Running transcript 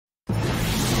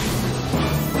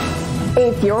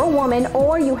If you're a woman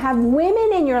or you have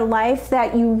women in your life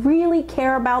that you really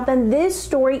care about, then this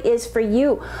story is for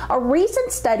you. A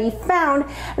recent study found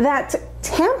that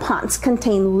tampons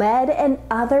contain lead and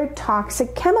other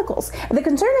toxic chemicals. The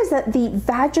concern is that the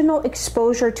vaginal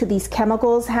exposure to these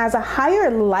chemicals has a higher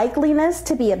likeliness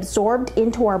to be absorbed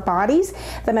into our bodies.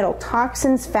 The metal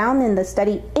toxins found in the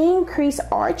study increase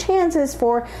our chances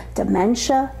for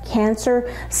dementia,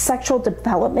 cancer, sexual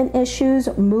development issues,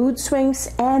 mood swings,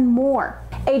 and more.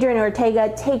 Adrian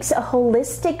Ortega takes a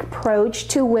holistic approach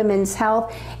to women's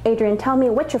health. Adrian, tell me,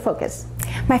 what's your focus?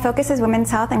 My focus is women's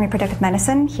health and reproductive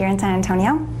medicine here in San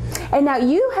Antonio. And now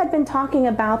you had been talking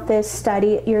about this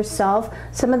study yourself.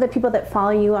 Some of the people that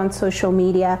follow you on social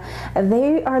media,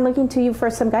 they are looking to you for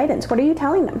some guidance. What are you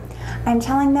telling them? I'm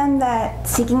telling them that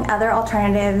seeking other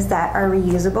alternatives that are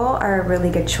reusable are a really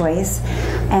good choice.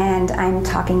 And I'm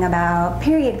talking about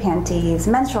period panties,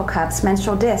 menstrual cups,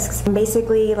 menstrual discs.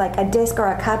 Basically, like a disc or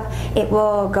a cup, it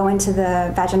will go into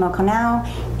the vaginal canal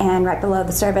and right below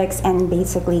the cervix and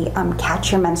basically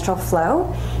catch your menstrual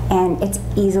flow. And it's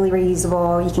easily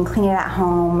reusable. You can clean it at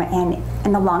home, and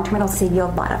in the long term, it'll save you a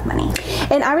lot of money.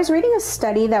 And I was reading a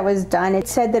study that was done. It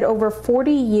said that over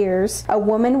 40 years, a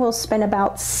woman will spend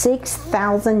about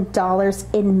 $6,000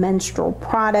 in menstrual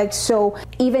products. So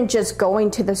even just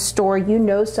going to the store, you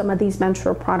know some of these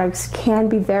menstrual products can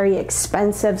be very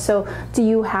expensive. So do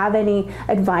you have any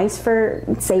advice for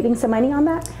saving some money on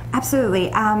that? Absolutely.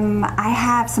 I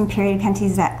have some period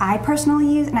panties that I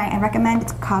personally use, and I recommend.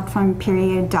 It's called from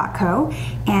period.co,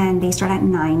 and they start at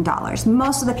 $9.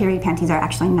 Most of the period panties are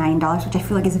actually $9, which I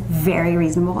feel like is very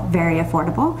reasonable, very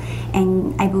affordable,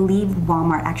 and I believe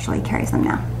Walmart actually carries them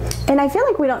now. And I feel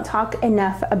like we don't talk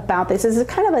enough about this. This is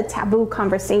kind of a taboo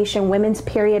conversation, women's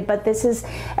period, but this is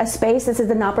a space, this is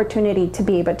an opportunity to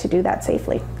be able to do that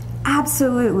safely.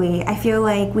 Absolutely. I feel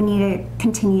like we need to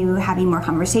continue having more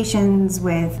conversations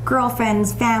with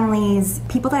girlfriends, families,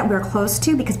 people that we're close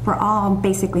to, because we're all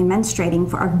basically menstruating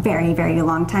for a very, very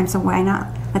long time. So why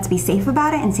not? Let's be safe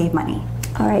about it and save money.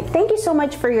 All right. Thank you so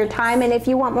much for your time. And if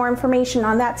you want more information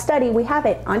on that study, we have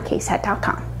it on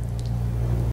casehead.com.